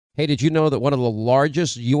Hey, did you know that one of the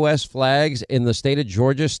largest U.S. flags in the state of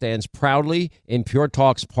Georgia stands proudly in Pure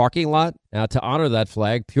Talk's parking lot? Now, to honor that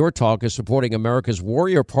flag, Pure Talk is supporting America's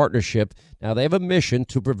Warrior Partnership. Now, they have a mission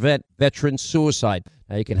to prevent veteran suicide.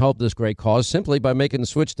 Now, you can help this great cause simply by making the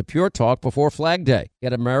switch to Pure Talk before Flag Day.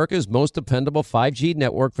 Get America's most dependable 5G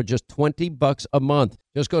network for just $20 a month.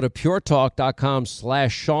 Just go to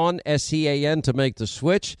puretalk.com/Sean, S-E-A-N, to make the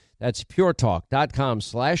switch. That's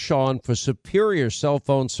puretalk.com/Sean for superior cell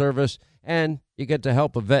phone service, and you get to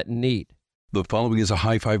help a vet in need. The following is a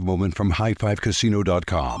high-five moment from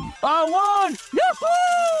highfivecasino.com. I won! Yahoo!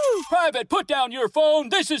 Private, put down your phone.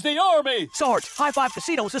 This is the Army. Sarge, High Five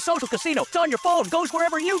Casino is a social casino. It's on your phone. Goes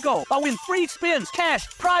wherever you go. I win free spins, cash,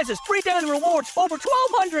 prizes, free daily rewards, over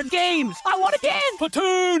 1,200 games. I won again.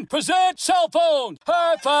 Platoon, present cell phone.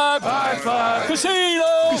 High Five. High Five.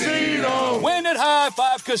 Casino. Casino. Win at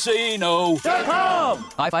highfivecasino.com.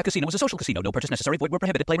 High Five Casino is a social casino. No purchase necessary. Void where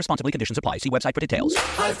prohibited. Play responsibly. Conditions apply. See website for details.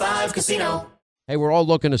 High Five Casino. Hey, we're all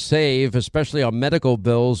looking to save, especially on medical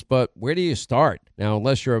bills, but where do you start? Now,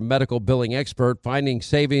 unless you're a medical billing expert, finding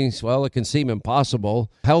savings, well, it can seem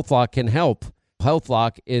impossible. HealthLock can help.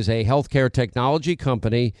 HealthLock is a healthcare technology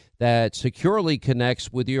company that securely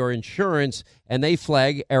connects with your insurance, and they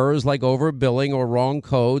flag errors like overbilling or wrong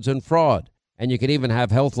codes and fraud. And you can even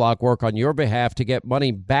have HealthLock work on your behalf to get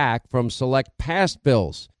money back from select past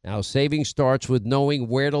bills. Now, saving starts with knowing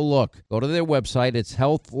where to look. Go to their website. It's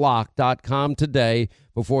healthlock.com today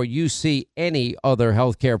before you see any other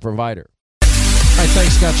healthcare provider. All right,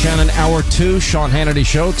 thanks, Scott Shannon. Hour 2, Sean Hannity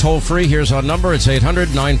Show. Toll free. Here's our number. It's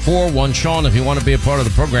 800-941-SEAN if you want to be a part of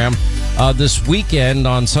the program. This weekend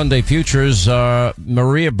on Sunday Futures,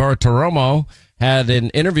 Maria Bartiromo had an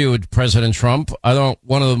interview with President Trump.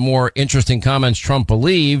 One of the more interesting comments Trump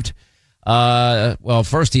believed. Well,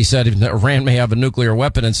 first he said Iran may have a nuclear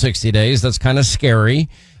weapon in 60 days. That's kind of scary.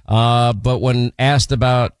 But when asked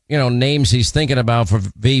about, names he's thinking about for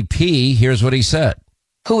VP, here's what he said.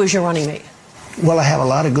 Who is your running mate? Well, I have a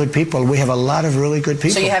lot of good people. We have a lot of really good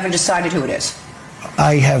people. So you haven't decided who it is?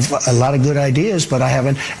 I have a lot of good ideas, but I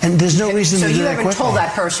haven't. And there's no reason to do that quickly. So you haven't told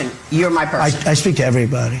that person, you're my person? I speak to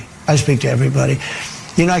everybody. I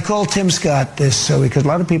called Tim Scott because a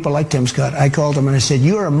lot of people like Tim Scott. I called him and I said,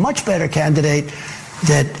 you're a much better candidate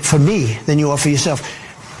for me than you are for yourself.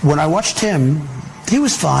 When I watched him, he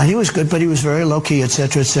was fine. He was good, but he was very low-key, et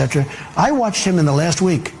cetera, et cetera. I watched him in the last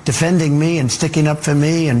week defending me and sticking up for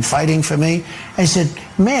me and fighting for me. I said,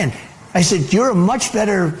 you're a much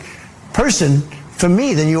better person for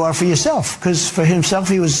me than you are for yourself, because for himself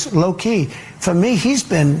he was low-key. For me, he's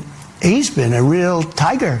been a real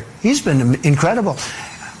tiger. He's been incredible,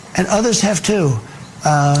 and others have too.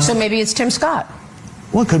 So maybe it's Tim Scott.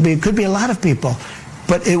 Well, it could be a lot of people,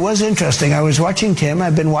 but it was interesting. I was watching Tim.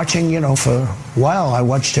 I've been watching, for a while. I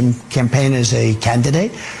watched him campaign as a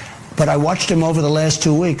candidate, but I watched him over the last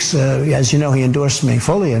 2 weeks. As you know, he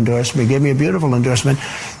fully endorsed me, gave me a beautiful endorsement.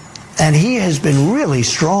 And he has been really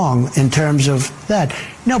strong in terms of that.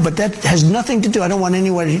 No, but that has nothing to do. I don't want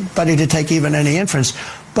anybody to take even any inference,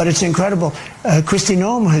 but it's incredible. Kristi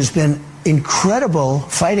Noem has been incredible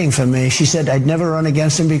fighting for me. She said I'd never run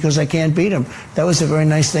against him because I can't beat him. That was a very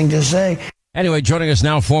nice thing to say. Anyway, joining us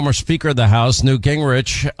now, former Speaker of the House, Newt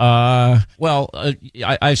Gingrich.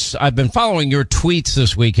 I've been following your tweets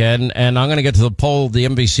this weekend, and I'm going to get to the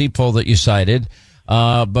NBC poll that you cited.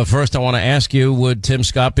 But first, I want to ask you, would Tim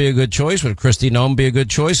Scott be a good choice? Would Kristi Noem be a good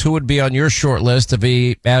choice? Who would be on your short list if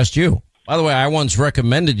he asked you? By the way, I once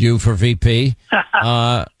recommended you for VP,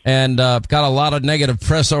 and got a lot of negative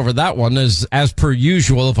press over that one, as per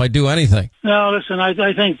usual, if I do anything. No, listen,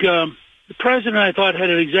 I think the president, I thought, had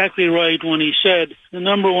it exactly right when he said the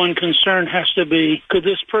number one concern has to be, could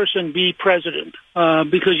this person be president?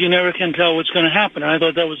 Because you never can tell what's going to happen. And I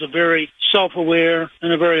thought that was a very self-aware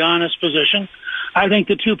and a very honest position. I think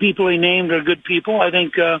the two people he named are good people. I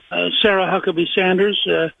think Sarah Huckabee Sanders,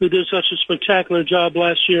 who did such a spectacular job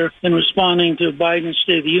last year in responding to Biden's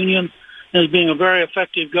State of the Union, as being a very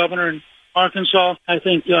effective governor in Arkansas. I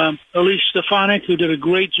think Elise Stefanik, who did a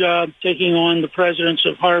great job taking on the presidents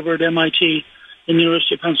of Harvard, MIT, and the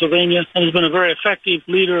University of Pennsylvania, and has been a very effective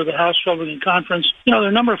leader of the House Republican Conference. There are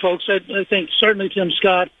a number of folks. I think certainly Tim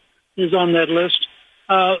Scott is on that list.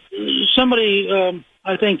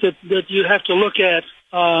 I think that you have to look at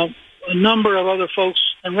a number of other folks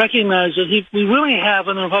and recognize that we really have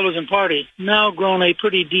in the Republican Party now grown a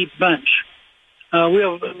pretty deep bench.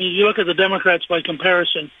 You look at the Democrats by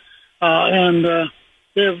comparison, and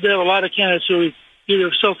they have a lot of candidates who are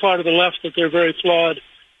either so far to the left that they're very flawed,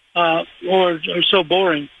 or are so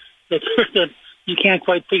boring that you can't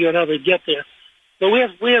quite figure out how they get there. But we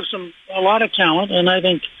have a lot of talent, and I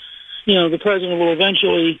think the president will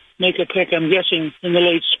eventually make a pick, I'm guessing, in the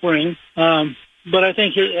late spring. But I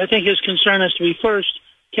think his concern has to be, first,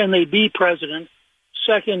 can they be president?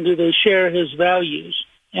 Second, do they share his values?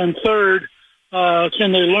 And third,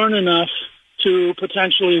 can they learn enough to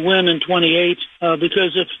potentially win in 28?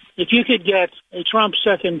 Because if you could get a Trump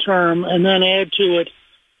second term and then add to it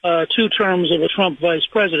 2 terms of a Trump vice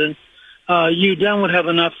president, you then would have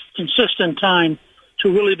enough consistent time to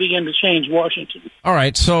really begin to change Washington. All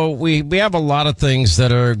right, so we have a lot of things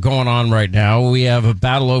that are going on right now. We have a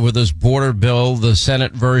battle over this border bill, the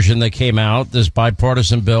Senate version that came out, this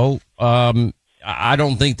bipartisan bill. I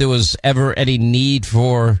don't think there was ever any need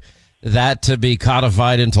for that to be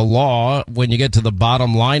codified into law. When you get to the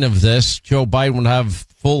bottom line of this, Joe Biden would have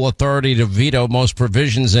full authority to veto most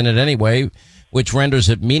provisions in it anyway, which renders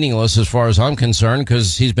it meaningless as far as I'm concerned,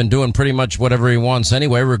 because he's been doing pretty much whatever he wants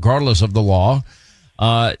anyway, regardless of the law.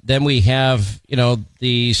 Then we have,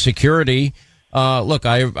 the security. Look,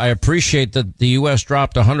 I appreciate that the U.S.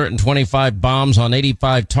 dropped 125 bombs on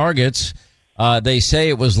 85 targets. They say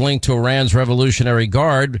it was linked to Iran's Revolutionary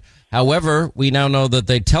Guard. However, we now know that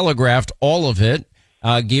they telegraphed all of it,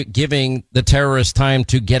 giving the terrorists time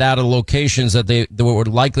to get out of locations that there were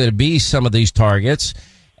likely to be some of these targets.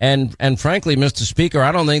 And frankly, Mr. Speaker,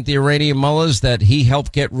 I don't think the Iranian mullahs that he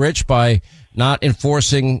helped get rich by not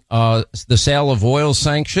enforcing the sale of oil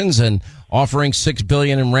sanctions and offering $6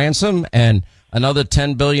 billion in ransom and another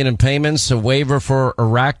 $10 billion in payments, a waiver for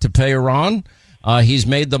Iraq to pay Iran. He's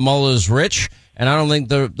made the mullahs rich, and I don't think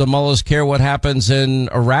the mullahs care what happens in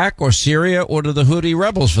Iraq or Syria or to the Houthi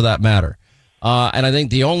rebels for that matter. And I think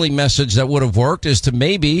the only message that would have worked is to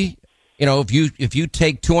maybe, if you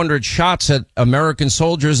take 200 shots at American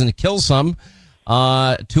soldiers and kill some,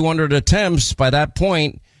 200 attempts, by that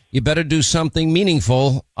point, you better do something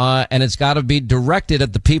meaningful, and it's got to be directed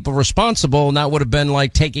at the people responsible, and that would have been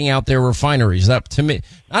like taking out their refineries. That, to me,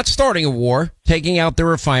 not starting a war, taking out their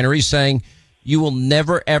refineries, saying you will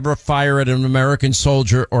never, ever fire at an American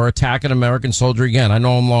soldier or attack an American soldier again. I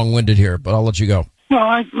know I'm long-winded here, but I'll let you go. Well,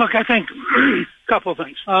 I think a couple of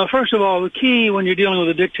things. First of all, the key when you're dealing with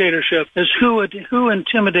a dictatorship is who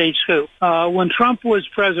intimidates who. When Trump was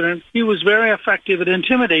president, he was very effective at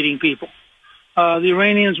intimidating people. The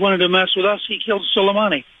Iranians wanted to mess with us. He killed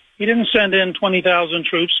Soleimani. He didn't send in 20,000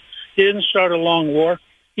 troops. He didn't start a long war.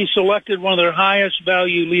 He selected one of their highest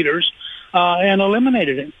value leaders and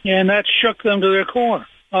eliminated him. And that shook them to their core.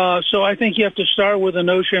 So I think you have to start with the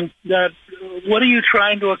notion that what are you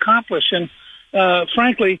trying to accomplish? And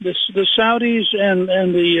frankly, the Saudis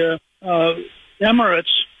and the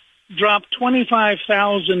Emirates dropped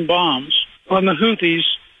 25,000 bombs on the Houthis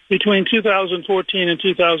between 2014 and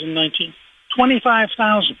 2019.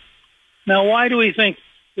 25,000. Now, why do we think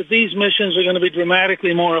that these missions are going to be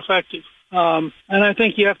dramatically more effective? And I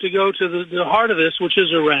think you have to go to the heart of this, which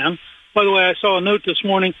is Iran. By the way, I saw a note this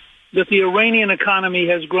morning that the Iranian economy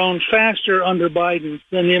has grown faster under Biden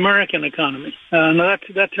than the American economy. Now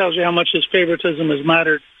that tells you how much his favoritism has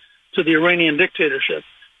mattered to the Iranian dictatorship.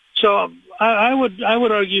 So I would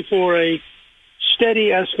argue for a steady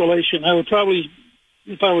escalation. I would probably,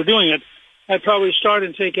 if I were doing it, I'd probably start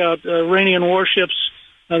and take out Iranian warships.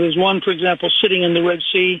 There's one, for example, sitting in the Red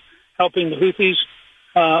Sea helping the Houthis.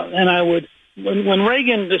 And I would, when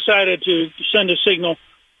Reagan decided to send a signal,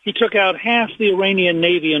 he took out half the Iranian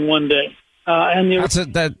Navy in one day. And they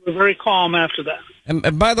were very calm after that.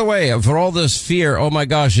 And by the way, for all this fear, oh my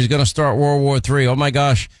gosh, he's going to start World War III. Oh my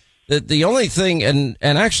gosh. The only thing, and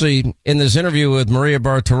actually in this interview with Maria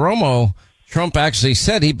Bartiromo, Trump actually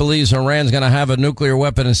said he believes Iran's going to have a nuclear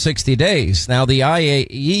weapon in 60 days. Now, the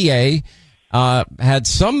IAEA had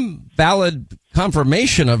some valid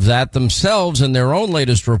confirmation of that themselves in their own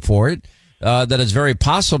latest report, that it's very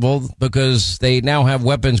possible because they now have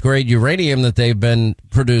weapons-grade uranium that they've been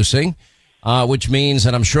producing, which means,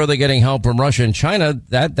 and I'm sure they're getting help from Russia and China,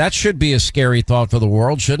 that should be a scary thought for the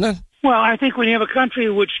world, shouldn't it? Well, I think when you have a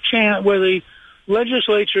country where the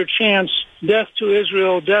legislature chants death to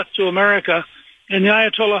Israel, death to America, and the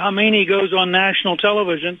Ayatollah Khamenei goes on national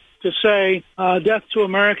television to say death to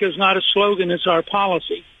America is not a slogan, it's our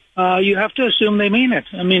policy. You have to assume they mean it.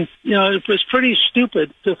 I mean, it's pretty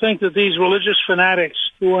stupid to think that these religious fanatics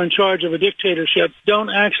who are in charge of a dictatorship don't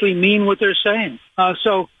actually mean what they're saying.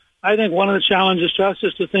 So I think one of the challenges to us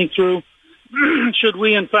is to think through, should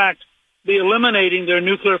we in fact be eliminating their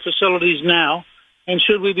nuclear facilities now? And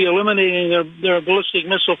should we be eliminating their ballistic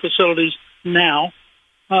missile facilities now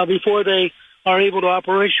before they are able to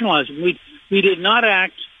operationalize them? We did not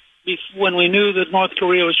act when we knew that North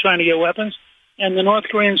Korea was trying to get weapons, and the North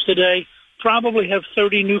Koreans today probably have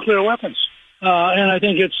 30 nuclear weapons. And I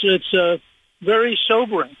think it's very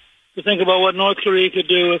sobering to think about what North Korea could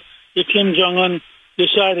do if Kim Jong-un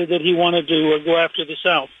decided that he wanted to go after the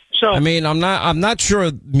South. So, I mean, I'm not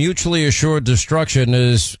sure mutually assured destruction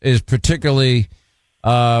is particularly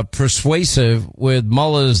persuasive with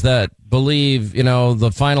mullahs that believe,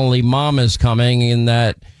 the final imam is coming, and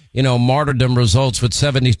that, martyrdom results with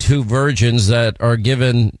 72 virgins that are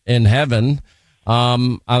given in heaven.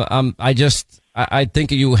 I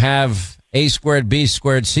think you have A squared, B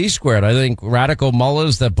squared, C squared. I think radical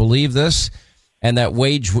mullahs that believe this and that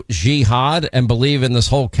wage jihad and believe in this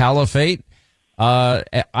whole caliphate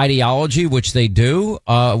ideology, which they do,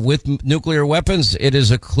 with nuclear weapons, it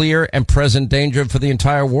is a clear and present danger for the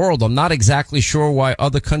entire world. I'm not exactly sure why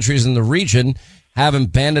other countries in the region haven't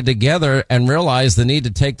banded together and realized the need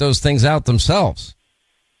to take those things out themselves.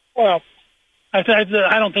 Well, I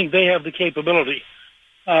don't think they have the capability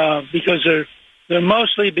because they're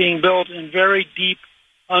mostly being built in very deep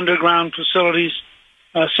underground facilities.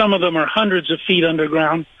 Some of them are hundreds of feet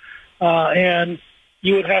underground, and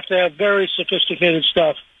you would have to have very sophisticated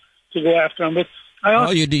stuff to go after them. But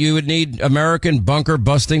you would need American bunker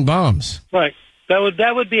busting bombs. Right. That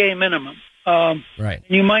would be a minimum. Right.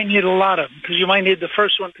 You might need a lot of them because you might need the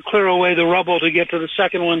first one to clear away the rubble to get to the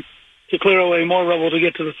second one, to clear away more rubble to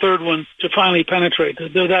get to the third one to finally penetrate.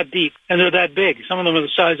 They're that deep and they're that big. Some of them are the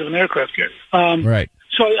size of an aircraft carrier. Right.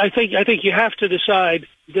 So I think you have to decide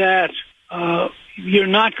that you're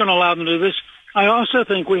not going to allow them to do this. I also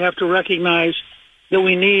think we have to recognize that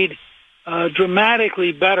we need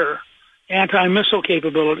dramatically better anti-missile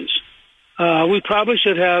capabilities. We probably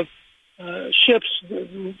should have ships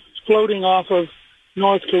floating off of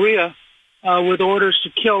North Korea with orders to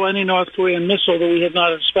kill any North Korean missile that we have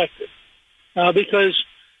not inspected. Because,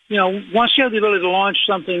 once you have the ability to launch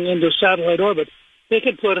something into satellite orbit, they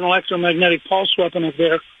could put an electromagnetic pulse weapon up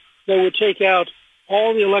there that would take out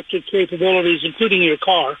all the electric capabilities, including your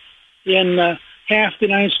car, in half the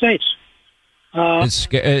United States.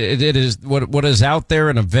 It is what is out there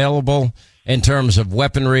and available in terms of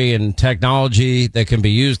weaponry and technology that can be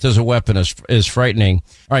used as a weapon is frightening.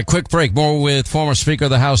 All right, quick break. More with former Speaker of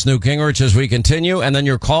the House, Newt Gingrich, as we continue. And then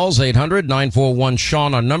your calls,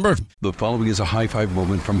 800-941-SEAN, our number. The following is a high five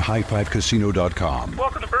moment from highfivecasino.com.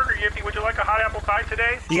 Welcome to Burger Yippee. Would you like a hot apple pie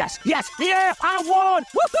today? Yes, yeah, I won!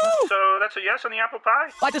 Woohoo! So that's a yes on the apple pie?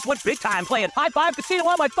 I just went big time playing High Five Casino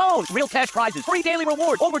on my phone. Real cash prizes, free daily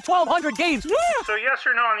rewards, over 1,200 games. Yeah! So yes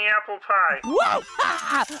or no on the apple pie? Whoa!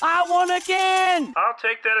 I won again! I'll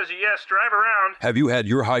take that as a yes. Drive around. Have you had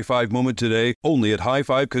your high five moment today? Only at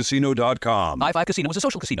highfivecasino.com. High Five Casino is a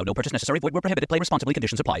social casino. No purchase necessary. Void where prohibited. Play responsibly.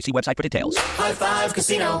 Conditions apply. See website for details. High Five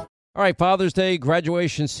Casino. All right, Father's Day,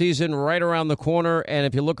 graduation season right around the corner. And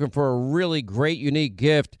if you're looking for a really great, unique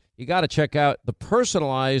gift, you got to check out the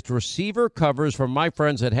personalized receiver covers from my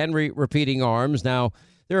friends at Henry Repeating Arms. Now,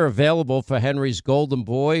 they're available for Henry's Golden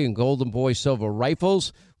Boy and Golden Boy Silver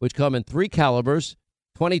rifles, which come in 3 calibers,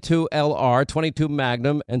 22 LR, 22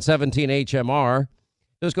 Magnum, and 17 HMR.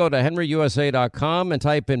 Just go to henryusa.com and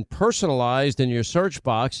type in personalized in your search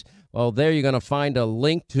box. Well, there you're going to find a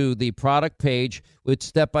link to the product page with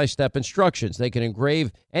step-by-step instructions. They can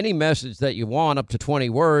engrave any message that you want, up to 20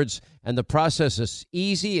 words, and the process is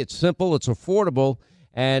easy, it's simple, it's affordable,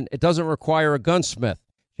 and it doesn't require a gunsmith.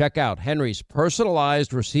 Check out Henry's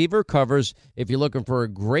personalized receiver covers if you're looking for a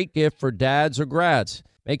great gift for dads or grads.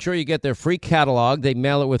 Make sure you get their free catalog. They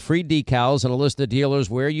mail it with free decals and a list of dealers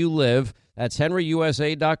where you live. That's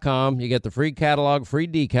henryusa.com. You get the free catalog, free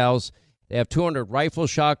decals. They have 200 rifles,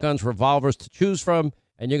 shotguns, revolvers to choose from,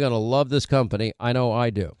 and you're going to love this company. I know I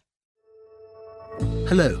do.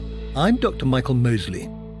 Hello, I'm Dr. Michael Mosley,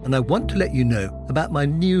 and I want to let you know about my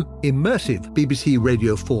new immersive BBC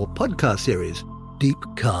Radio 4 podcast series, Deep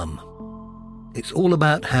Calm. It's all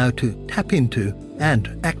about how to tap into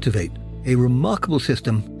and activate a remarkable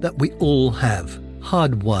system that we all have,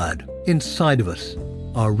 hardwired inside of us,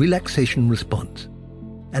 our relaxation response.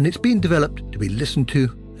 And it's been developed to be listened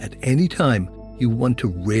to at any time you want to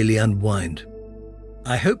really unwind.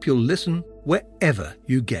 I hope you'll listen wherever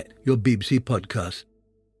you get your BBC podcasts.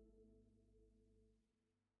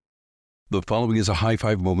 The following is a high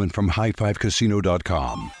five moment from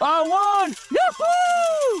highfivecasino.com. I won! Yahoo!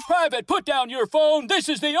 Private, put down your phone. This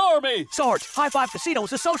is the Army. Sarge, High Five Casino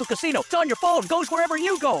is a social casino. It's on your phone. Goes wherever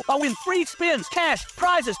you go. I win free spins, cash,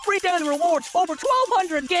 prizes, free daily rewards, over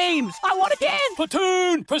 1,200 games. I won again.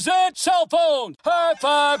 Platoon, present cell phone. High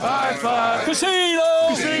Five. High Five Casino.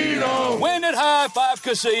 Casino. Win at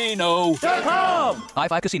highfivecasino.com. High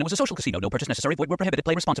Five Casino is a social casino. No purchase necessary. Void where prohibited.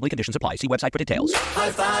 Play responsibly. Conditions apply. See website for details.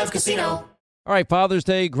 High Five Casino. All right, Father's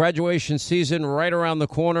Day, graduation season right around the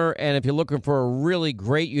corner. And if you're looking for a really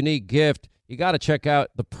great, unique gift, you got to check out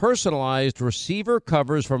the personalized receiver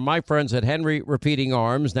covers from my friends at Henry Repeating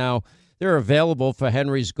Arms. Now, they're available for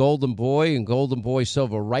Henry's Golden Boy and Golden Boy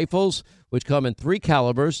Silver rifles, which come in 3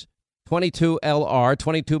 calibers, 22 LR,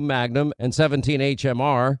 22 Magnum, and 17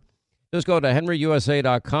 HMR. Just go to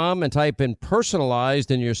henryusa.com and type in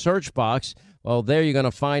personalized in your search box. Well, there you're going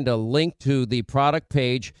to find a link to the product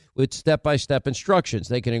page with step-by-step instructions.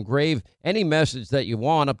 They can engrave any message that you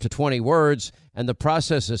want, up to 20 words, and the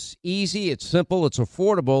process is easy, it's simple, it's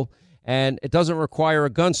affordable, and it doesn't require a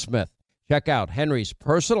gunsmith. Check out Henry's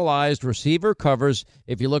personalized receiver covers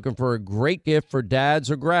if you're looking for a great gift for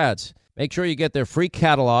dads or grads. Make sure you get their free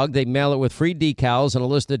catalog. They mail it with free decals and a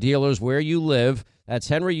list of dealers where you live. That's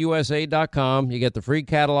henryusa.com. You get the free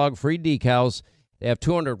catalog, free decals. They have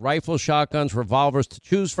 200 rifles, shotguns, revolvers to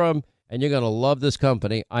choose from, and you're going to love this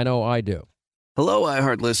company. I know I do. Hello,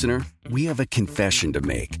 iHeart listener. We have a confession to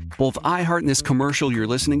make. Both iHeart and this commercial you're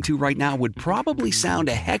listening to right now would probably sound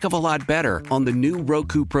a heck of a lot better on the new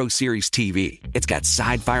Roku Pro Series TV. It's got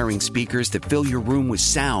side-firing speakers that fill your room with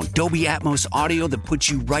sound, Dolby Atmos audio that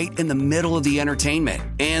puts you right in the middle of the entertainment,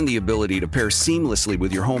 and the ability to pair seamlessly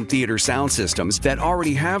with your home theater sound systems that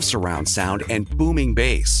already have surround sound and booming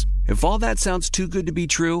bass. If all that sounds too good to be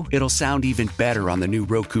true, it'll sound even better on the new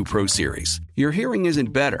Roku Pro Series. Your hearing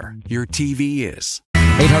isn't better, your TV is.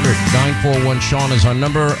 800-941-SEAN is our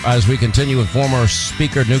number. As we continue with former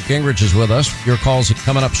Speaker Newt Gingrich is with us. Your calls are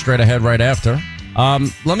coming up straight ahead right after.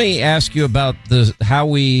 Let me ask you about how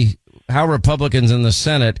Republicans in the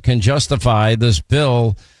Senate can justify this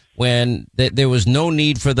bill when there was no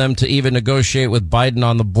need for them to even negotiate with Biden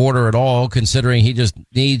on the border at all, considering he just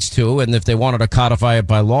needs to. And if they wanted to codify it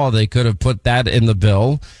by law, they could have put that in the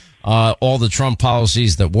bill. All the Trump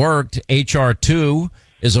policies that worked. H.R. 2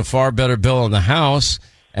 is a far better bill in the House.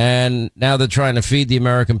 And now they're trying to feed the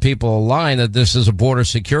American people a line that this is a border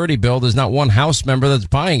security bill. There's not one House member that's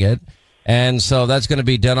buying it. And so that's going to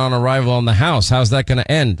be dead on arrival in the House. How's that going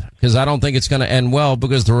to end? Because I don't think it's going to end well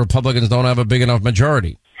because the Republicans don't have a big enough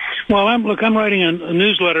majority. Well, I'm writing a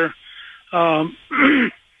newsletter that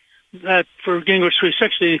for Gingrich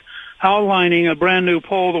 360, outlining a brand new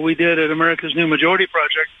poll that we did at America's New Majority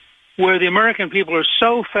Project, where the American people are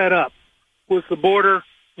so fed up with the border,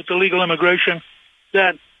 with illegal immigration,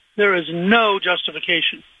 that there is no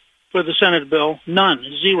justification for the Senate bill, none,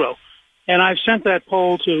 zero. And I've sent that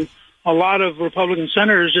poll to a lot of Republican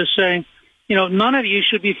senators just saying, none of you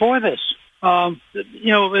should be for this.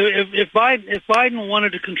 If Biden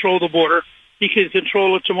wanted to control the border, he could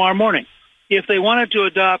control it tomorrow morning. If they wanted to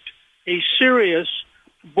adopt a serious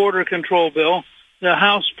border control bill, the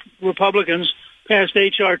House Republicans passed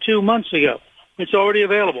H.R. 2 months ago. It's already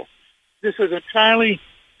available. This is entirely,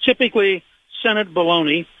 typically Senate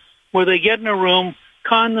baloney, where they get in a room,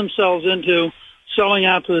 con themselves into selling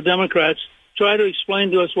out to the Democrats, try to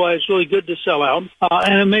explain to us why it's really good to sell out,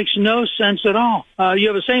 and it makes no sense at all. You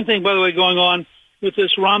have the same thing, by the way, going on with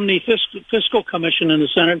this Romney Fiscal Commission in the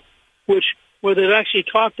Senate, where they've actually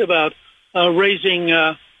talked about raising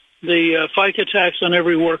the FICA tax on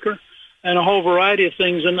every worker and a whole variety of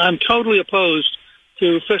things. And I'm totally opposed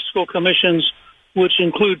to fiscal commissions which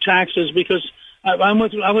include taxes because I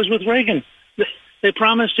was with Reagan. They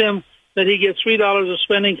promised him that he'd get $3 of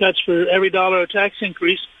spending cuts for every dollar of tax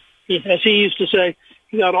increase. As he used to say,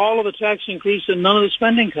 he got all of the tax increase and none of the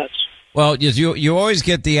spending cuts. Well, you always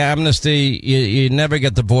get the amnesty. You never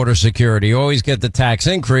get the border security. You always get the tax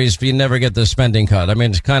increase, but you never get the spending cut. I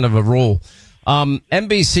mean, it's kind of a rule.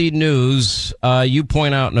 NBC News, you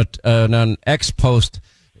point out in an X post,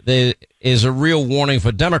 there is a real warning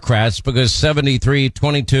for Democrats because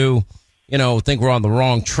 73-22, think we're on the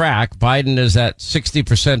wrong track. Biden is at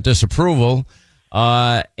 60% disapproval.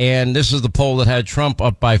 And this is the poll that had Trump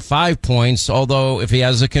up by 5 points. Although if he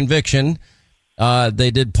has a conviction,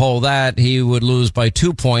 they did poll that he would lose by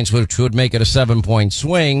 2 points, which would make it a 7-point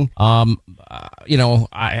swing. I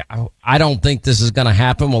don't think this is going to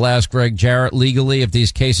happen. We'll ask Greg Jarrett legally if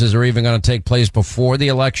these cases are even going to take place before the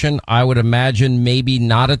election. I would imagine maybe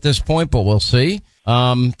not at this point, but we'll see.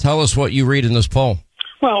 Tell us what you read in this poll.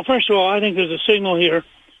 Well, first of all, I think there's a signal here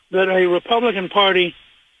that a Republican Party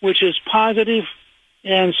which is positive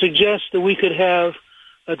and suggests that we could have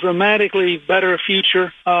a dramatically better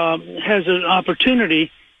future, has an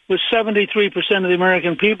opportunity with 73% of the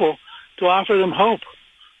American people to offer them hope.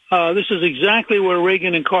 This is exactly where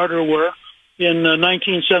Reagan and Carter were in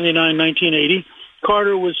 1979, 1980.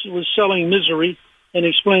 Carter was selling misery and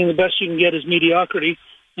explaining the best you can get is mediocrity.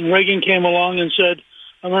 And Reagan came along and said,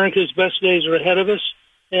 America's best days are ahead of us.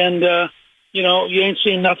 And, you ain't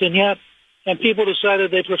seen nothing yet. And people decided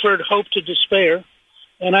they preferred hope to despair.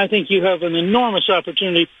 And I think you have an enormous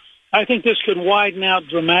opportunity I think this could widen out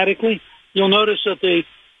dramatically. You'll notice that the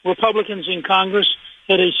Republicans in Congress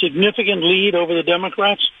had a significant lead over the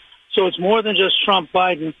Democrats. So it's more than just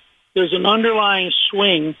Trump-Biden. There's an underlying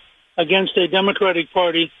swing against a Democratic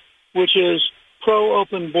Party which is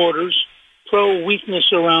pro-open borders,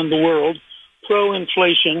 pro-weakness around the world,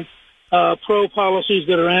 pro-inflation, pro-policies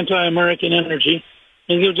that are anti-American energy.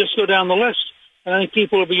 And you'll just go down the list. And I think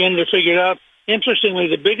people are beginning to figure it out. Interestingly,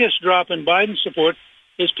 the biggest drop in Biden support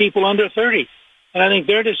is people under 30. And I think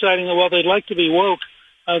they're deciding that while they'd like to be woke,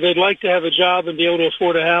 they'd like to have a job and be able to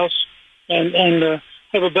afford a house and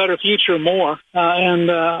have a better future more.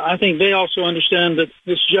 I think they also understand that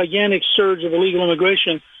this gigantic surge of illegal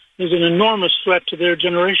immigration is an enormous threat to their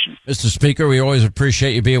generation. Mr. Speaker, we always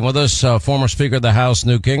appreciate you being with us. Former Speaker of the House,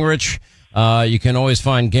 Newt Gingrich. You can always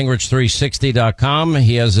find Gingrich360.com.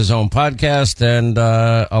 He has his own podcast and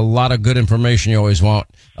a lot of good information you always want.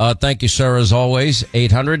 Thank you, sir, as always.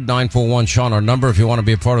 800-941-SEAN, our number if you want to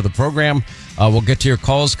be a part of the program. We'll get to your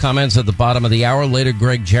calls, comments at the bottom of the hour. Later,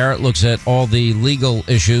 Greg Jarrett looks at all the legal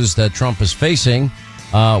issues that Trump is facing.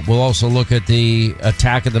 We'll also look at the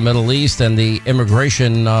attack in the Middle East and the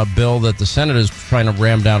immigration bill that the Senate is trying to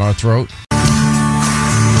ram down our throat.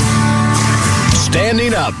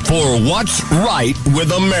 Standing up for what's right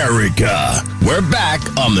with America. We're back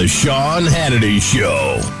on the Sean Hannity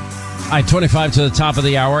Show. I-25 to the top of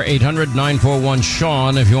the hour,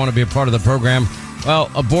 800-941-SEAN if you want to be a part of the program.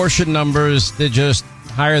 Well, abortion numbers, they're just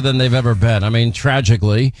higher than they've ever been. I mean,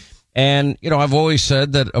 tragically. And, you know, I've always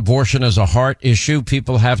said that abortion is a heart issue.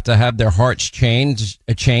 People have to have their hearts changed.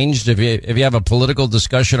 If you have a political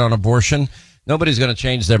discussion on abortion, nobody's going to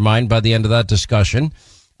change their mind by the end of that discussion.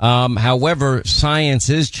 However, science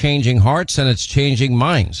is changing hearts and it's changing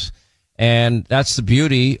minds. And that's the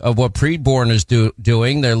beauty of what Preborn is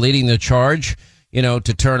doing. They're leading the charge, you know,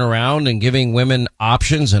 to turn around and giving women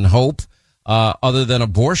options and hope, other than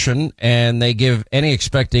abortion. And they give any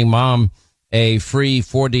expecting mom a free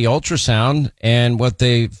 4D ultrasound. And what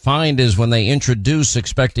they find is when they introduce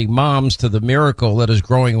expecting moms to the miracle that is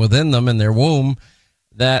growing within them in their womb,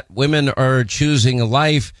 that women are choosing a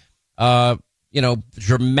life,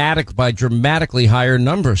 dramatically higher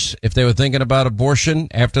numbers. If they were thinking about abortion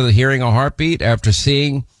after hearing a heartbeat, after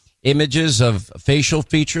seeing images of facial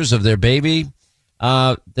features of their baby,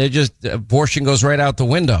 abortion goes right out the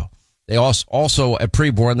window. They also at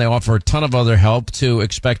Preborn, they offer a ton of other help to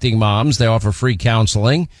expecting moms. They offer free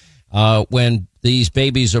counseling. When these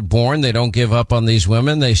babies are born, they don't give up on these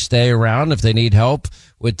women. They stay around. If they need help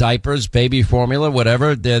with diapers, baby formula,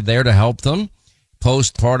 whatever, they're there to help them.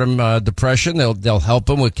 Postpartum depression, they'll help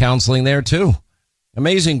them with counseling there too.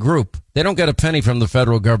 Amazing group. They don't get a penny from the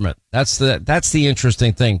federal government. That's the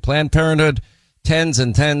interesting thing. Planned Parenthood, tens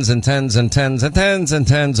and tens and tens and tens and tens and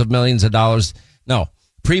tens of millions of dollars. No,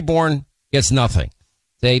 Preborn gets nothing.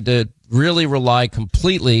 They really rely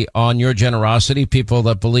completely on your generosity, people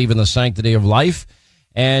that believe in the sanctity of life.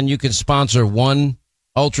 And you can sponsor one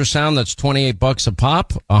ultrasound. That's $28 a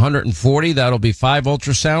pop. 140. That'll be 5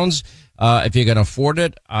 ultrasounds. If you can afford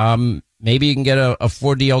it, maybe you can get a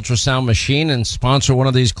 4D ultrasound machine and sponsor one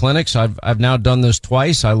of these clinics. I've now done this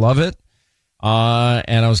twice. I love it.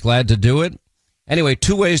 And I was glad to do it. Anyway,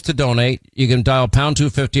 2 ways to donate. You can dial pound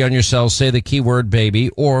 250 on your cell, say the keyword baby,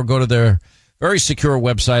 or go to their very secure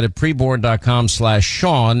website at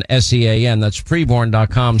preborn.com/Sean, S-E-A-N. That's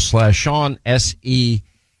preborn.com/Sean, S-E-A-N.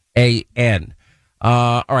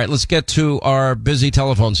 All right, let's get to our busy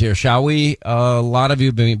telephones here, shall we? A lot of you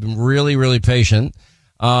have been really, really patient.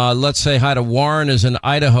 Let's say hi to Warren is in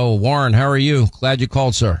Idaho. Warren, how are you? Glad you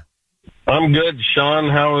called, sir. I'm good, Sean.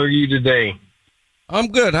 How are you today? I'm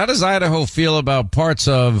good. How does Idaho feel about parts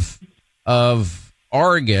of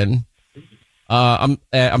Oregon?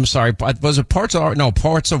 I'm sorry. Was it parts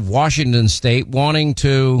of Washington State wanting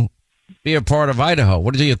to be a part of Idaho?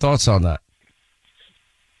 What are your thoughts on that?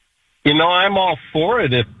 You know, I'm all for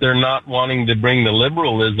it if they're not wanting to bring the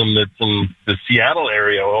liberalism that's in the Seattle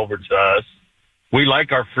area over to us. We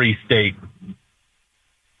like our free state.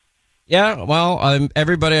 Yeah, well,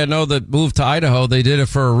 everybody I know that moved to Idaho, they did it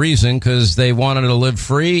for a reason because they wanted to live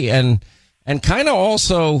free and kind of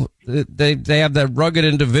also they have that rugged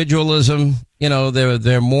individualism. You know,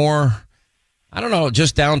 they're more, I don't know,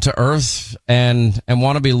 just down to earth and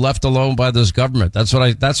want to be left alone by this government. That's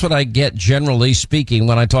what I get generally speaking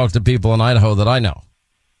when I talk to people in Idaho that I know.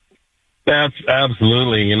 That's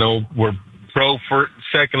absolutely, you know, we're pro for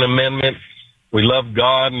Second Amendment. We love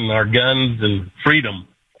God and our guns and freedom.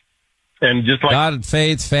 And just like God,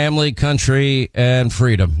 faith, family, country, and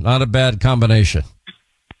freedom. Not a bad combination.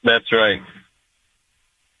 That's right.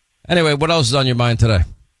 Anyway, what else is on your mind today?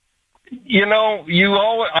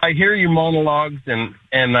 I hear your monologues, and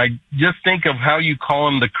I just think of how you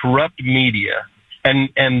call them the corrupt media.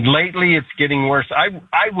 And lately it's getting worse.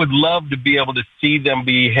 I would love to be able to see them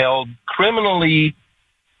be held criminally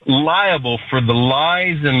liable for the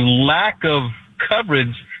lies and lack of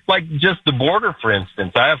coverage, like just the border, for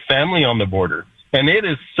instance. I have family on the border, and it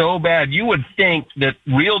is so bad. You would think that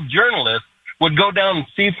real journalists would go down and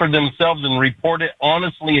see for themselves and report it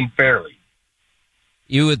honestly and fairly.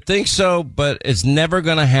 You would think so, but it's never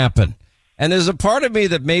going to happen. And there's a part of me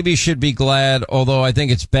that maybe should be glad, although I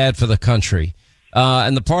think it's bad for the country.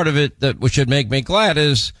 And the part of it that should make me glad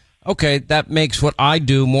is, okay, that makes what I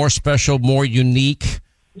do more special, more unique,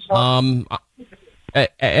 and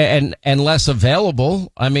less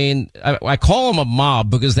available. I mean, I call them a mob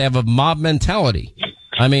because they have a mob mentality.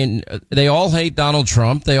 I mean, they all hate Donald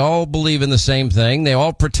Trump. They all believe in the same thing. They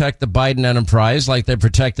all protect the Biden enterprise like they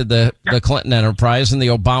protected the Clinton enterprise and the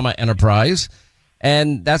Obama enterprise.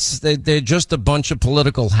 And they're just a bunch of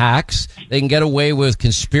political hacks. They can get away with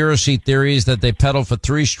conspiracy theories that they peddle for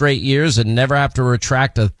 3 straight years and never have to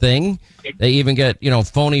retract a thing. They even get,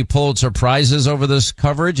 phony Pulitzer prizes over this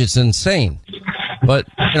coverage. It's insane. But,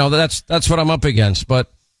 that's what I'm up against.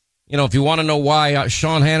 But, if you want to know why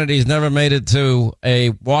Sean Hannity's never made it to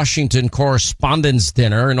a Washington Correspondents'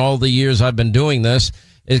 Dinner in all the years I've been doing this,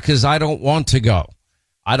 is because I don't want to go.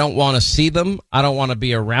 I don't want to see them. I don't want to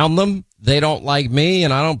be around them. They don't like me,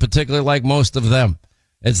 and I don't particularly like most of them.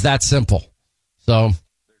 It's that simple. So,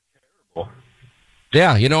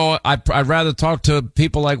 yeah, I'd rather talk to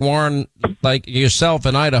people like Warren, like yourself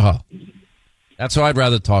in Idaho. That's who I'd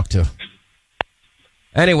rather talk to.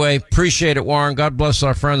 Anyway, appreciate it, Warren. God bless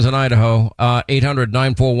our friends in Idaho.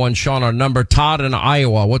 800-941-SEAN, our number. Todd in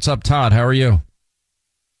Iowa. What's up, Todd? How are you?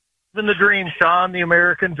 Living the dream, Sean, the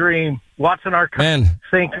American dream. Watching our country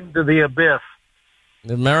sink into the abyss.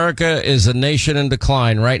 America is a nation in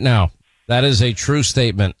decline right now. That is a true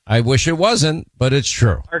statement. I wish it wasn't, but it's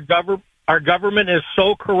true. Our government is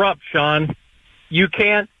so corrupt, Sean. You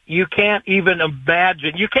can't even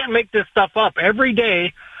imagine. You can't make this stuff up. Every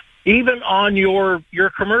day, even on your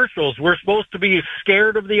commercials, we're supposed to be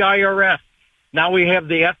scared of the IRS. Now we have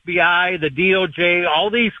the FBI, the DOJ, all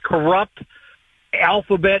these corrupt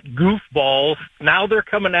alphabet goofballs. Now they're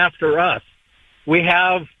coming after us. We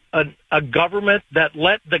have a government that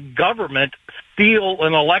let the government steal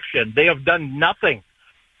an election. They have done nothing.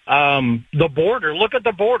 The border, look at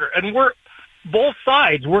the border. And we're both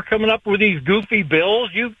sides. We're coming up with these goofy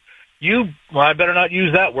bills. Well, I better not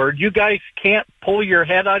use that word. You guys can't pull your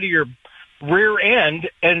head out of your rear end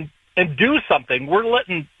and do something. We're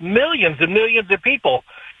letting millions and millions of people,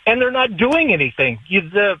 and they're not doing anything.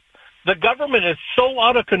 The government is so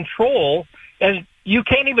out of control, and you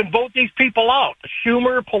can't even vote these people out.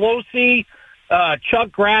 Schumer, Pelosi, Chuck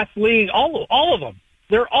Grassley, all of them.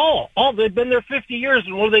 They're they've been there 50 years,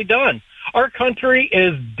 and what have they done? Our country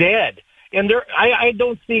is dead. And I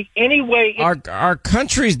don't see any way. Our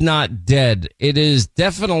country's not dead. It is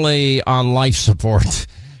definitely on life support.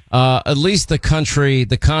 At least the country,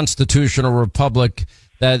 the constitutional republic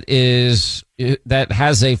that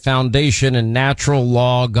has a foundation in natural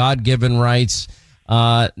law, God-given rights,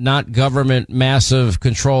 not government massive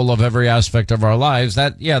control of every aspect of our lives.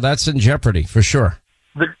 That's in jeopardy for sure.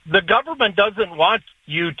 The government doesn't want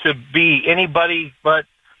you to be anybody but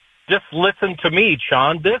just listen to me,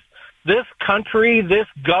 Sean. This country, this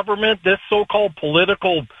government, this so-called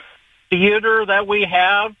political theater that we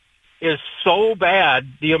have is so bad.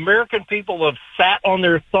 The American people have sat on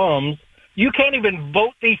their thumbs. You can't even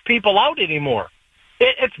vote these people out anymore.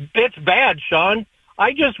 It's bad, Sean.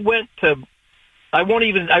 I just went to, I won't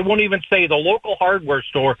even say the local hardware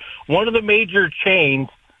store, one of the major chains,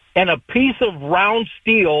 and a piece of round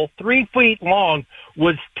steel 3 feet long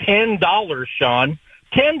was $10, Sean.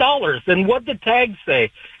 $10. And what did the tag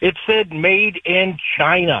say? It said made in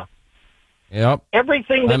China. Yep.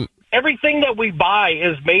 Everything that we buy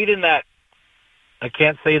is made in that. I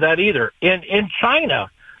can't say that either. In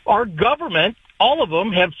China, our government, all of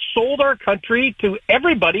them, have sold our country to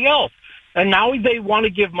everybody else. And now they want to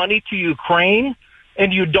give money to Ukraine,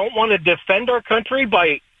 and you don't want to defend our country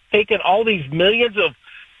by taking all these millions of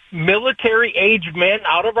military-aged men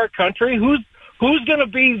out of our country? Who's going to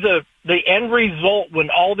be the end result when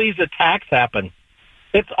all these attacks happen?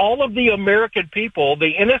 It's all of the American people, the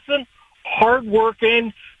innocent,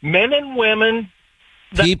 hardworking men and women.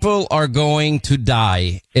 People are going to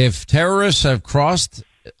die. If terrorists have crossed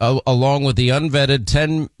along with the unvetted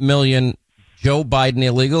 10 million Joe Biden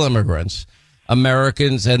illegal immigrants,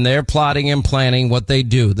 Americans, and they're plotting and planning what they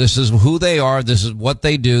do. This is who they are. This is what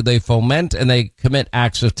they do. They foment and they commit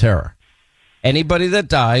acts of terror. Anybody that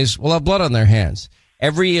dies will have blood on their hands.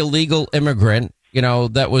 Every illegal immigrant,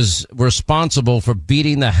 that was responsible for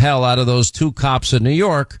beating the hell out of those 2 cops in New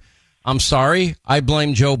York, I'm sorry, I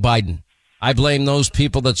blame Joe Biden. I blame those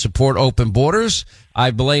people that support open borders.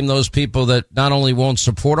 I blame those people that not only won't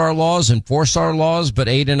support our laws, enforce our laws, but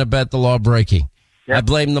aid and abet the law breaking. Yep. I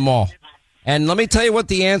blame them all. And let me tell you what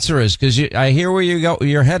the answer is, because I hear where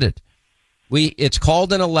you're headed. It's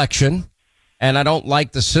called an election. And I don't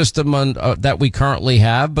like the system that we currently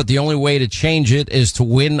have, but the only way to change it is to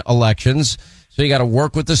win elections. So you got to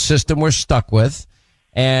work with the system we're stuck with.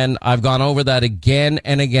 And I've gone over that again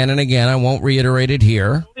and again and again. I won't reiterate it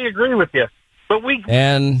here. I totally agree with you. But we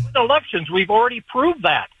win elections. We've already proved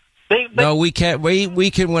that. No, we can't.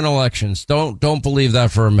 We can win elections. Don't believe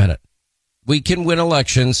that for a minute. We can win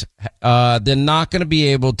elections. They're not going to be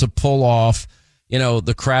able to pull off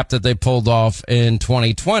the crap that they pulled off in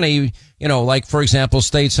 2020, like, for example,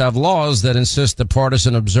 states have laws that insist that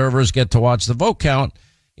partisan observers get to watch the vote count,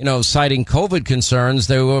 citing COVID concerns.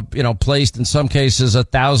 They were, placed in some cases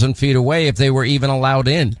 1,000 feet away if they were even allowed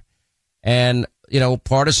in. And,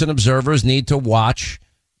 partisan observers need to watch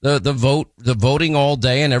the voting all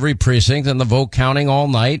day in every precinct and the vote counting all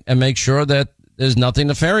night and make sure that there's nothing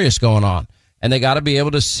nefarious going on. And they got to be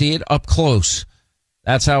able to see it up close.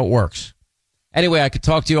 That's how it works. Anyway, I could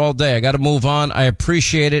talk to you all day. I got to move on. I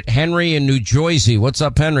appreciate it. Henry in New Jersey. What's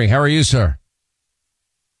up, Henry? How are you, sir?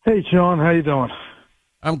 Hey, Sean. How you doing?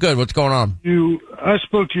 I'm good. What's going on? I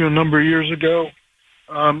spoke to you a number of years ago.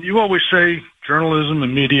 You always say journalism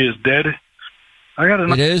and media is dead.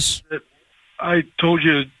 It is? I told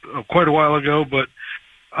you quite a while ago, but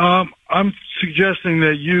I'm suggesting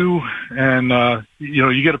that you and,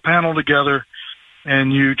 you get a panel together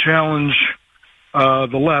and you challenge the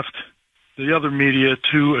left, the other media,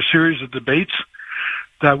 to a series of debates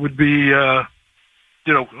that would be, on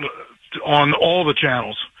all the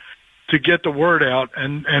channels to get the word out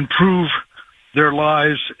and prove their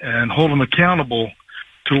lies and hold them accountable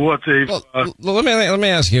to what they've. Let me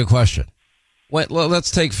ask you a question.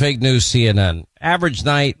 Let's take fake news CNN. Average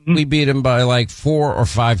night, we beat them by like 4 or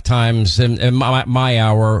 5 times in my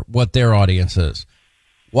hour what their audience is.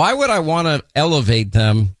 Why would I want to elevate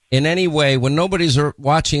them in any way when nobody's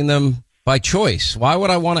watching them by choice? Why would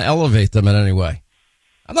I want to elevate them in any way?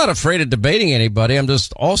 I'm not afraid of debating anybody. I'm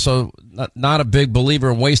just also not a big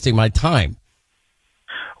believer in wasting my time.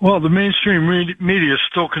 Well, the mainstream media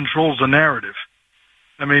still controls the narrative.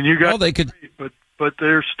 I mean, you got, well, they could, but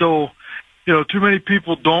they're still, too many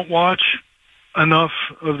people don't watch enough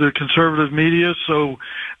of the conservative media, so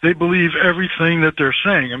they believe everything that they're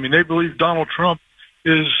saying. I mean, they believe Donald Trump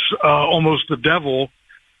is almost the devil.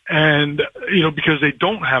 And, because they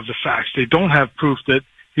don't have the facts, they don't have proof that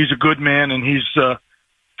he's a good man and he's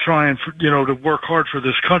trying, to work hard for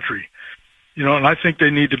this country. And I think they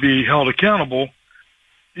need to be held accountable,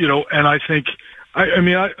 and I think,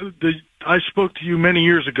 I spoke to you many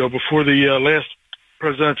years ago before the last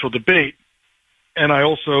presidential debate, and I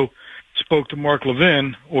also spoke to Mark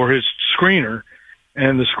Levin, or his screener,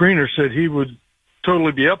 and the screener said he would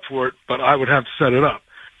totally be up for it, but I would have to set it up.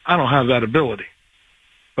 I don't have that ability.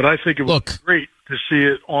 But I think it would be great to see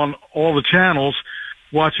it on all the channels,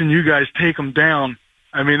 watching you guys take them down.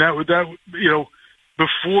 I mean, that would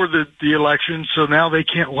before the election, so now they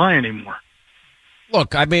can't lie anymore.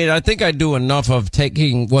 Look, I mean, I think I do enough of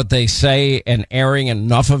taking what they say and airing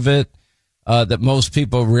enough of it that most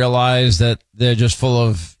people realize that they're just full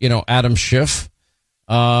of, Adam Schiff.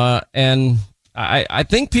 And I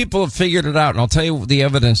think people have figured it out, and I'll tell you the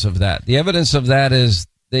evidence of that. The evidence of that is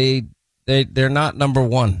they're not number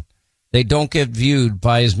one. They don't get viewed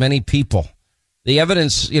by as many people. The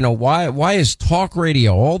evidence, why is talk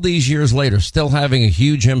radio all these years later still having a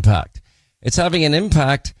huge impact? It's having an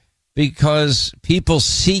impact because people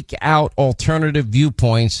seek out alternative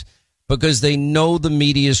viewpoints because they know the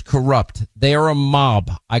media is corrupt. They are a mob.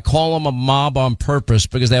 I call them a mob on purpose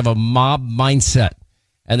because they have a mob mindset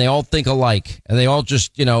and they all think alike. And they all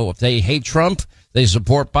just, if they hate Trump, they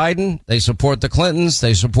support Biden, they support the Clintons,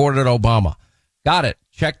 they supported Obama. Got it.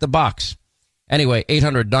 Check the box. Anyway,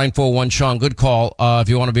 800-941-SEAN. Good call if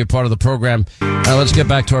you want to be a part of the program. Let's get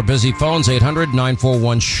back to our busy phones.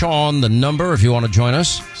 800-941-SEAN, the number if you want to join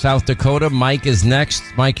us. South Dakota, Mike is next.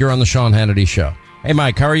 Mike, you're on the Sean Hannity Show. Hey,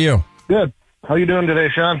 Mike, how are you? Good. How you doing today,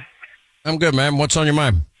 Sean? I'm good, man. What's on your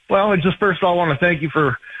mind? Well, just first of all, I want to thank you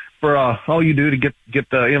for all you do to get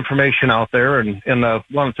the information out there, and I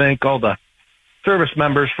want to thank all the service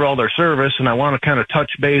members for all their service, and I want to kind of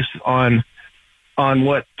touch base on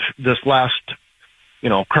what this last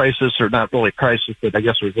crisis, or not really crisis, but I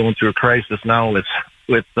guess we're going through a crisis now with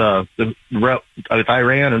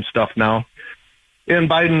Iran and stuff now. And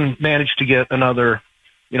Biden managed to get another,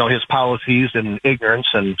 his policies and ignorance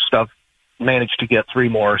and stuff, managed to get 3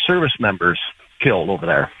 more service members killed over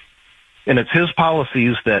there. And it's his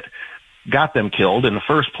policies that got them killed in the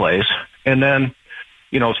first place. And then,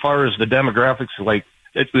 as far as the demographics, like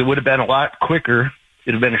it would have been a lot quicker. It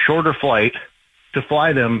would have been a shorter flight to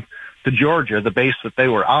fly them to Georgia, the base that they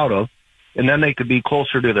were out of. And then they could be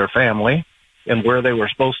closer to their family and where they were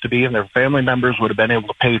supposed to be. And their family members would have been able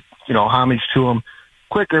to pay, homage to them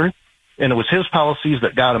quicker. And it was his policies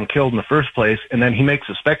that got them killed in the first place. And then he makes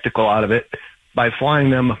a spectacle out of it by flying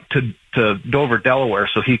them to Dover, Delaware,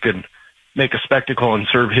 so he could make a spectacle and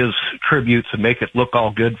serve his tributes and make it look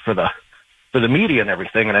all good for the media and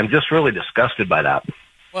everything. And I'm just really disgusted by that.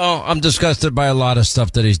 Well, I'm disgusted by a lot of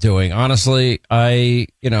stuff that he's doing. Honestly, at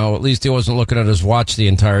least he wasn't looking at his watch the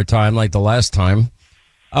entire time like the last time.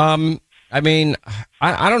 I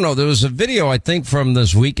don't know. There was a video, I think, from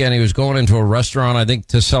this weekend. He was going into a restaurant, I think,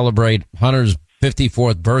 to celebrate Hunter's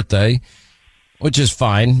 54th birthday, which is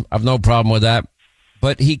fine. I've no problem with that.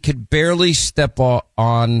 But he could barely step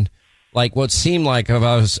on like what seemed like, I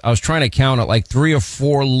was trying to count it, like 3 or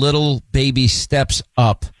 4 little baby steps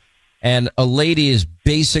up. And a lady is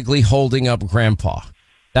basically holding up Grandpa.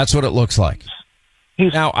 That's what it looks like.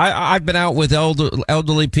 Now, I've been out with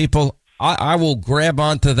elderly people. I will grab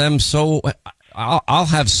onto them so I'll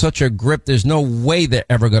have such a grip. There's no way they're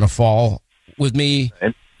ever going to fall with me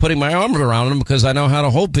putting my arms around them because I know how to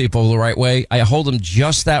hold people the right way. I hold them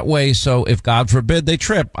just that way. So if God forbid they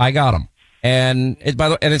trip, I got them. And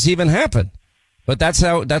it's even happened. But that's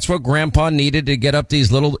what Grandpa needed to get up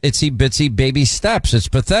these little itsy bitsy baby steps. It's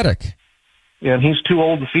pathetic. Yeah, and he's too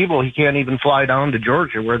old and feeble. He can't even fly down to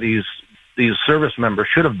Georgia where these service members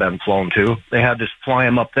should have been flown to. They had to fly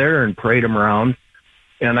him up there and parade him around.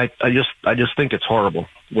 And I just think it's horrible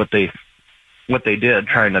what they did,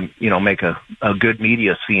 trying to make a good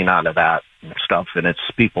media scene out of that stuff, and it's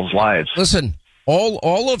people's lives. Listen,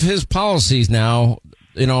 all of his policies now,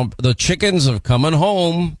 the chickens are coming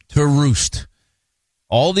home to roost.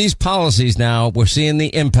 All these policies now, we're seeing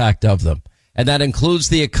the impact of them. And that includes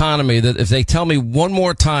the economy, that if they tell me one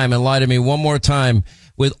more time and lie to me one more time,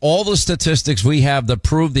 with all the statistics we have that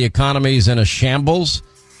prove the economy is in a shambles,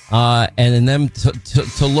 and in them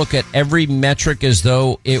to look at every metric as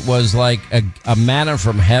though it was like a manna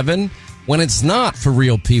from heaven, when it's not for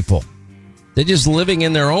real people. They're just living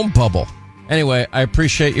in their own bubble. Anyway, I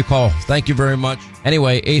appreciate your call. Thank you very much.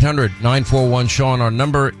 Anyway, 800-941-SEAN, our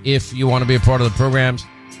number if you want to be a part of the programs.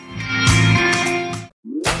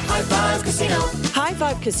 High Five Casino. High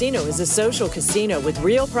Five Casino is a social casino with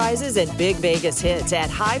real prizes and big Vegas hits at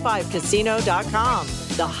highfivecasino.com.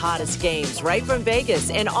 The hottest games right from Vegas,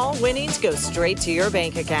 and all winnings go straight to your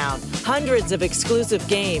bank account. Hundreds of exclusive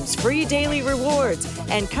games, free daily rewards,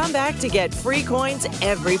 and come back to get free coins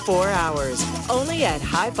every 4 hours. Only at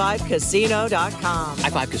highfivecasino.com. High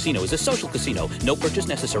Five Casino is a social casino. No purchase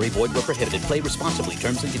necessary. Void where prohibited. Play responsibly.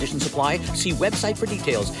 Terms and conditions apply. See website for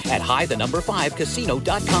details at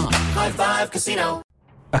high5casino.com. High Five Casino.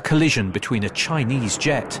 A collision between a Chinese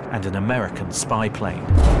jet and an American spy plane.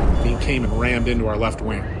 He came and rammed into our left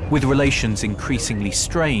wing. With relations increasingly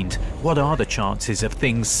strained, what are the chances of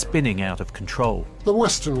things spinning out of control? The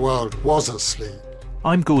Western world was asleep.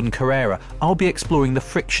 I'm Gordon Carrera. I'll be exploring the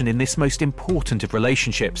friction in this most important of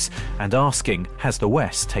relationships and asking, has the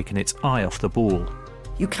West taken its eye off the ball?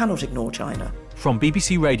 You cannot ignore China. From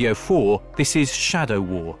BBC Radio 4, this is Shadow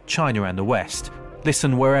War, China and the West.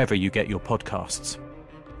 Listen wherever you get your podcasts.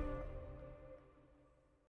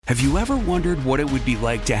 Have you ever wondered what it would be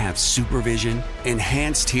like to have supervision,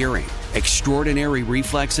 enhanced hearing, extraordinary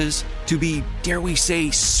reflexes, to be, dare we say,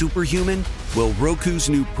 superhuman? Well, Roku's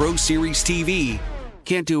new Pro Series TV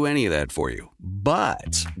can't do any of that for you.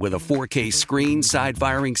 But with a 4K screen,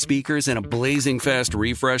 side-firing speakers, and a blazing fast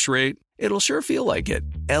refresh rate, it'll sure feel like it.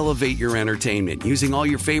 Elevate your entertainment using all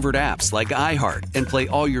your favorite apps like iHeart and play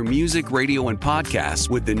all your music, radio, and podcasts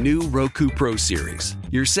with the new Roku Pro Series.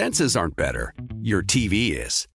 Your senses aren't better. Your TV is.